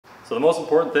So the most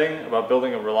important thing about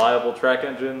building a reliable track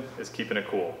engine is keeping it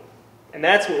cool. And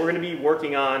that's what we're going to be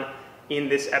working on in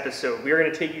this episode. We are going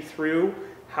to take you through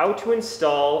how to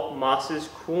install Miata's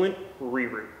Coolant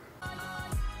Reroute.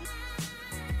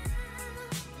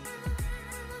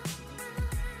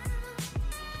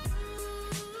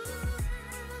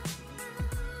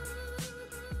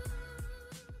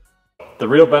 The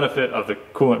real benefit of the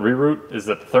Coolant Reroute is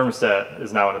that the thermostat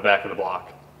is now in the back of the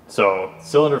block. So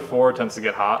cylinder 4 tends to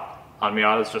get hot on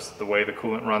Miatas, just the way the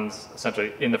coolant runs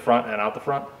essentially in the front and out the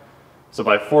front. So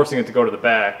by forcing it to go to the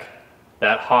back,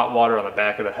 that hot water on the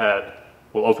back of the head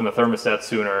will open the thermostat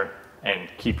sooner and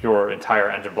keep your entire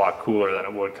engine block cooler than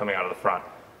it would coming out of the front.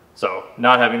 So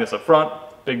not having this up front,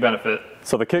 big benefit.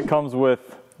 So the kit comes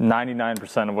with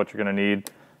 99% of what you're going to need,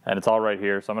 and it's all right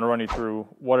here. So I'm going to run you through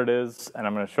what it is, and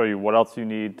I'm going to show you what else you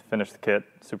need to finish the kit.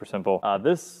 Super simple.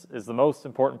 This is the most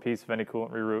important piece of any coolant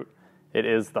reroute. It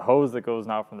is the hose that goes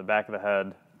now from the back of the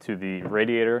head to the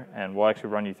radiator, and we'll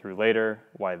actually run you through later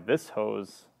why this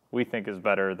hose we think is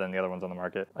better than the other ones on the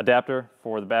market. Adapter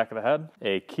for the back of the head,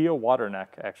 a Kia water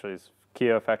neck, actually is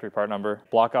Kia factory part number,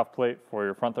 block off plate for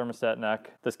your front thermostat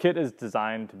neck. This kit is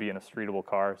designed to be in a streetable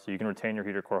car, so you can retain your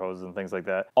heater core hoses and things like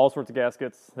that. All sorts of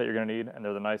gaskets that you're gonna need, and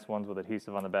they're the nice ones with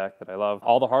adhesive on the back that I love.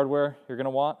 All the hardware you're gonna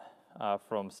want,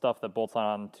 from stuff that bolts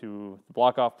on to the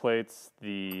block off plates,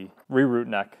 the reroute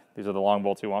neck, these are the long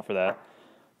bolts you want for that,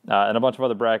 and a bunch of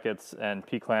other brackets and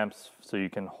P-clamps so you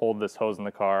can hold this hose in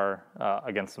the car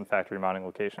against some factory mounting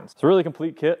locations. It's a really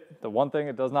complete kit. The one thing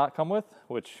it does not come with,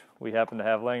 which we happen to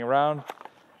have laying around,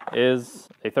 is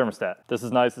a thermostat. This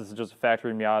is nice. This is just a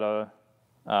factory Miata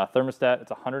thermostat.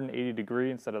 It's 180 degree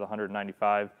instead of the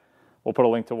 195. We'll put a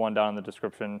link to one down in the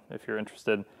description if you're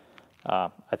interested.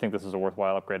 I think this is a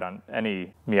worthwhile upgrade on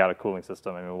any Miata cooling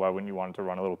system. I mean, why wouldn't you want it to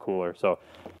run a little cooler? So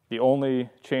the only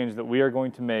change that we are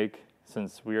going to make,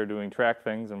 since we are doing track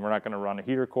things and we're not going to run a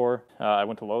heater core, I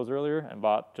went to Lowe's earlier and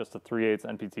bought just a 3/8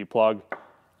 NPT plug.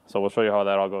 So we'll show you how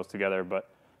that all goes together,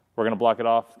 but we're going to block it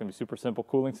off. It's going to be super simple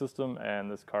cooling system, and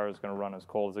this car is going to run as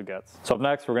cold as it gets. So up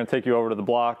next, we're going to take you over to the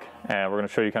block, and we're going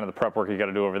to show you kind of the prep work you got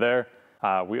to do over there.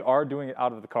 We are doing it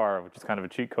out of the car, which is kind of a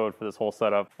cheat code for this whole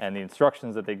setup, and the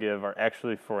instructions that they give are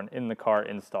actually for an in-the-car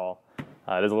install.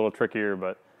 It is a little trickier,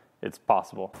 but it's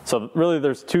possible. So really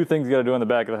there's two things you got to do on the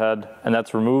back of the head, and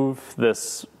that's remove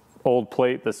this old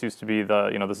plate. This used to be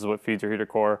this is what feeds your heater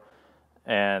core,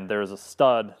 and there's a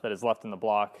stud that is left in the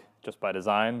block just by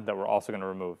design that we're also going to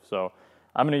remove. So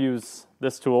I'm going to use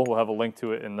this tool. We'll have a link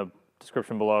to it in the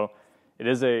description below. It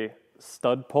is a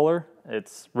stud puller.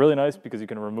 It's really nice because you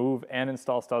can remove and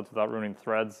install studs without ruining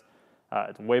threads.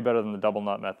 It's way better than the double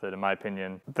nut method in my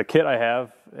opinion. The kit I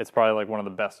have, it's probably like one of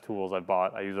the best tools I've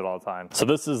bought. I use it all the time. So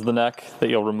this is the neck that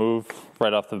you'll remove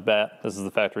right off the bat. This is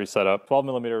the factory setup.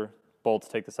 12mm bolts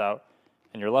take this out,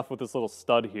 and you're left with this little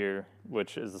stud here,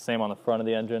 which is the same on the front of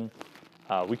the engine.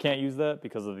 We can't use that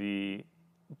because of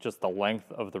just the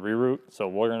length of the reroute. So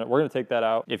we're gonna take that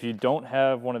out. If you don't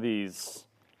have one of these,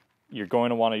 you're going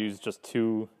to want to use just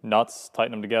two nuts,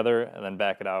 tighten them together, and then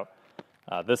back it out.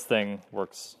 This thing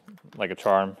works like a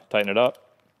charm. Tighten it up,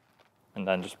 and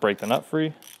then just break the nut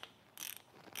free.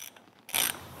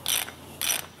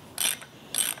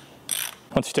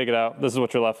 Once you take it out, this is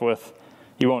what you're left with.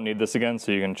 You won't need this again,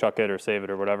 so you can chuck it or save it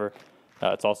or whatever.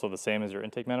 It's also the same as your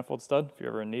intake manifold stud, if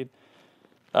you're ever in need.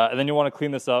 And then you want to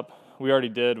clean this up. We already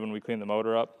did when we cleaned the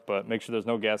motor up, but make sure there's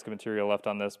no gasket material left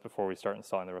on this before we start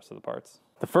installing the rest of the parts.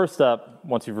 The first step,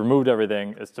 once you've removed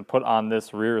everything, is to put on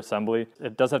this rear assembly.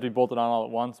 It does have to be bolted on all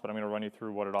at once, but I'm going to run you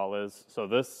through what it all is. So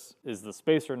this is the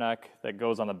spacer neck that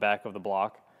goes on the back of the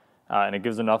block, and it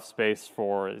gives enough space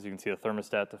for, as you can see, the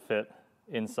thermostat to fit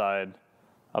inside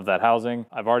of that housing.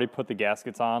 I've already put the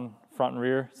gaskets on front and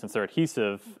rear. Since they're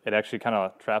adhesive, it actually kind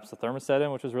of traps the thermostat in,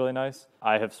 which is really nice.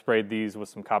 I have sprayed these with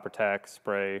some copper tack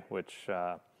spray, which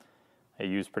I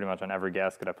use pretty much on every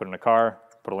gasket I put in a car.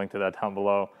 Put a link to that down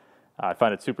below. I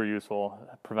find it super useful.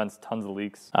 It prevents tons of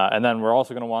leaks. And then we're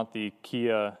also going to want the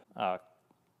Kia, I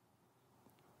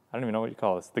don't even know what you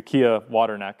call this, the Kia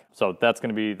water neck. So that's going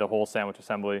to be the whole sandwich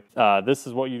assembly. This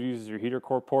is what you use as your heater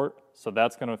core port. So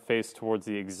that's going to face towards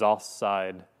the exhaust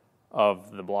side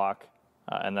of the block.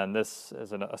 And then this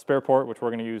is a spare port, which we're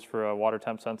going to use for a water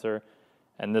temp sensor.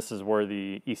 And this is where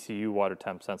the ECU water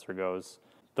temp sensor goes.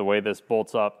 The way this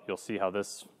bolts up, you'll see how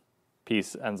this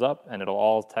piece ends up, and it'll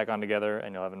all tack on together,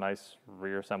 and you'll have a nice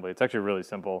rear assembly. It's actually really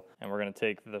simple. And we're going to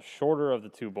take the shorter of the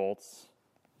two bolts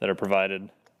that are provided,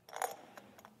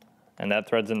 and that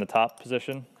threads in the top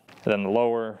position. And then the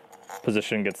lower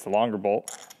position gets the longer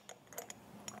bolt.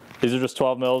 These are just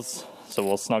 12 mils, so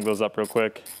we'll snug those up real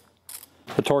quick.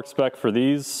 The torque spec for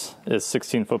these is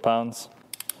 16 foot-pounds.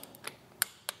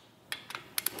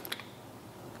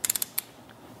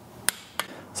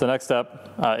 So next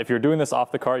step, if you're doing this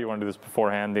off the car, you want to do this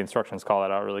beforehand. The instructions call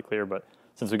that out really clear, but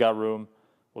since we got room,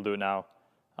 we'll do it now.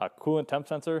 Coolant temp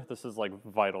sensor, this is like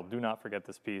vital. Do not forget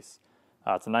this piece.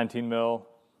 It's a 19 mil,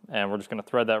 and we're just going to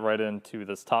thread that right into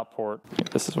this top port.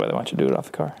 This is why they want you to do it off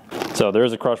the car. So there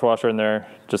is a crush washer in there.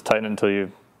 Just tighten it until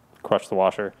you crush the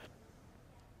washer.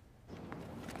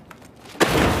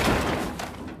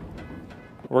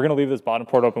 We're going to leave this bottom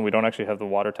port open. We don't actually have the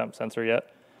water temp sensor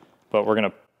yet, but we're going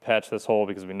to patch this hole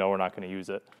because we know we're not going to use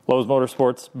it. Lowe's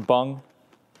Motorsports Bung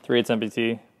 3/8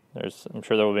 MPT. I'm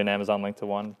sure there will be an Amazon link to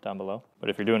one down below. But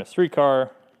if you're doing a street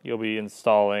car, you'll be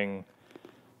installing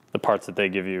the parts that they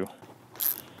give you.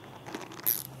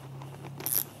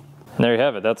 And there you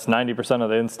have it. That's 90% of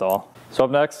the install. So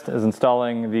up next is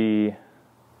installing the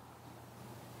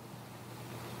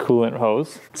coolant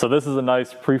hose. So this is a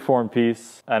nice preformed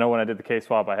piece. I know when I did the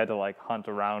K-swap, I had to like hunt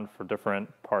around for different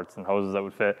parts and hoses that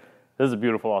would fit. This is a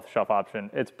beautiful off-the-shelf option.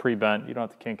 It's pre-bent, you don't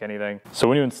have to kink anything. So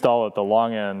when you install it, the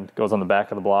long end goes on the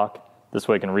back of the block. This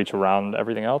way it can reach around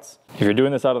everything else. If you're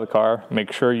doing this out of the car,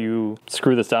 make sure you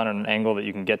screw this down at an angle that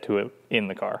you can get to it in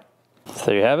the car. So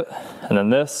there you have it. And then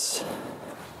this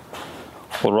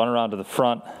will run around to the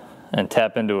front and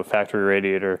tap into a factory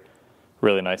radiator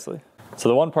really nicely. So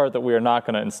the one part that we are not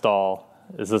going to install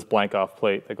is this blank off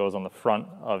plate that goes on the front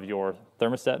of your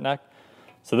thermostat neck.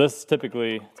 So this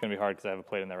typically, it's going to be hard because I have a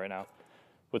plate in there right now,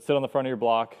 would sit on the front of your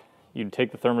block. You'd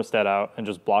take the thermostat out and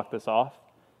just block this off,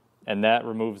 and that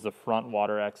removes the front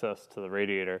water access to the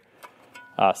radiator.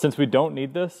 Since we don't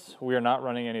need this, we are not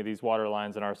running any of these water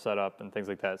lines in our setup and things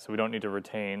like that, so we don't need to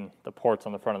retain the ports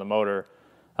on the front of the motor.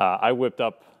 I whipped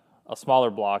up a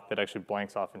smaller block that actually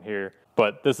blanks off in here,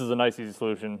 but this is a nice, easy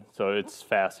solution, so it's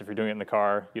fast. If you're doing it in the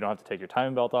car, you don't have to take your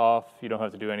timing belt off, you don't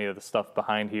have to do any of the stuff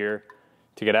behind here.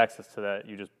 To get access to that,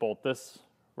 you just bolt this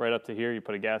right up to here. You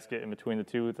put a gasket in between the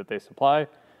two that they supply.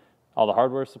 All the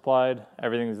hardware is supplied,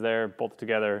 everything's there, bolted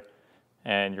together,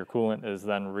 and your coolant is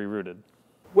then rerouted.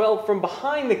 Well, from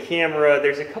behind the camera,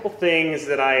 there's a couple things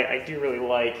that I do really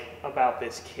like about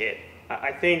this kit.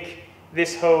 I think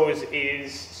this hose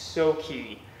is so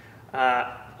key.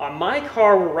 On my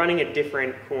car, we're running a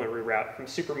different coolant reroute from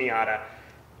Super Miata.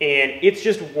 And it's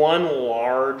just one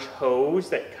large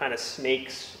hose that kind of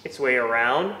snakes its way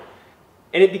around.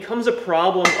 And it becomes a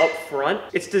problem up front.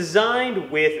 It's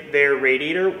designed with their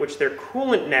radiator, which their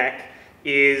coolant neck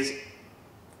is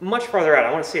much farther out.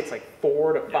 I want to say it's like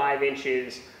 4 to 5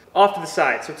 inches off to the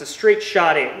side. So it's a straight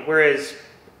shot in. Whereas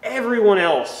everyone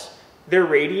else, their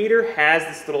radiator has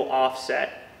this little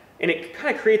offset. And it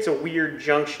kind of creates a weird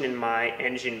junction in my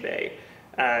engine bay.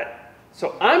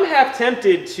 So I'm half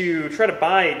tempted to try to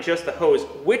buy just the hose,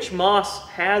 which Moss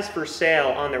has for sale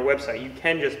on their website. You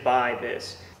can just buy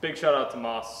this. Big shout out to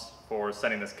Moss for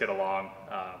sending this kit along.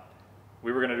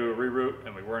 We were going to do a reroute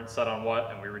and we weren't set on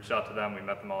what, and we reached out to them. We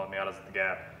met them all at Miatas at the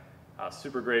Gap.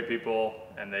 Super great people,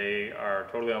 and they are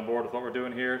totally on board with what we're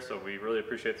doing here, so we really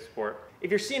appreciate the support. If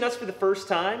you're seeing us for the first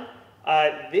time,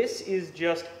 this is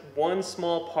just one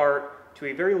small part to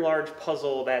a very large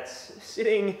puzzle that's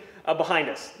sitting behind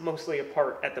us, mostly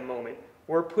apart at the moment.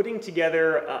 We're putting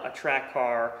together a track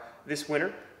car this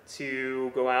winter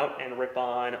to go out and rip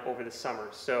on over the summer.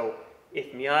 So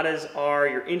if Miatas are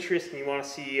your interest and you want to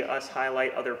see us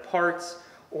highlight other parts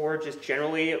or just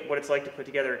generally what it's like to put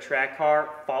together a track car,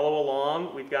 follow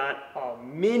along. We've got a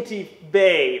minty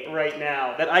bay right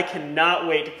now that I cannot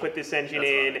wait to put this engine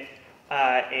in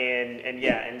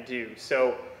and do.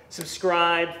 So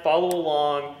subscribe, follow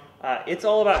along. It's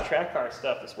all about track car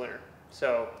stuff this winter,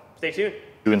 so stay tuned.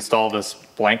 To install this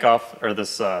blank off, or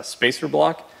this spacer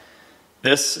block,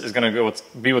 this is going to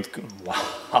be what's,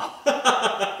 wow.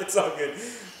 It's all good.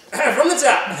 From the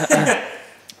top.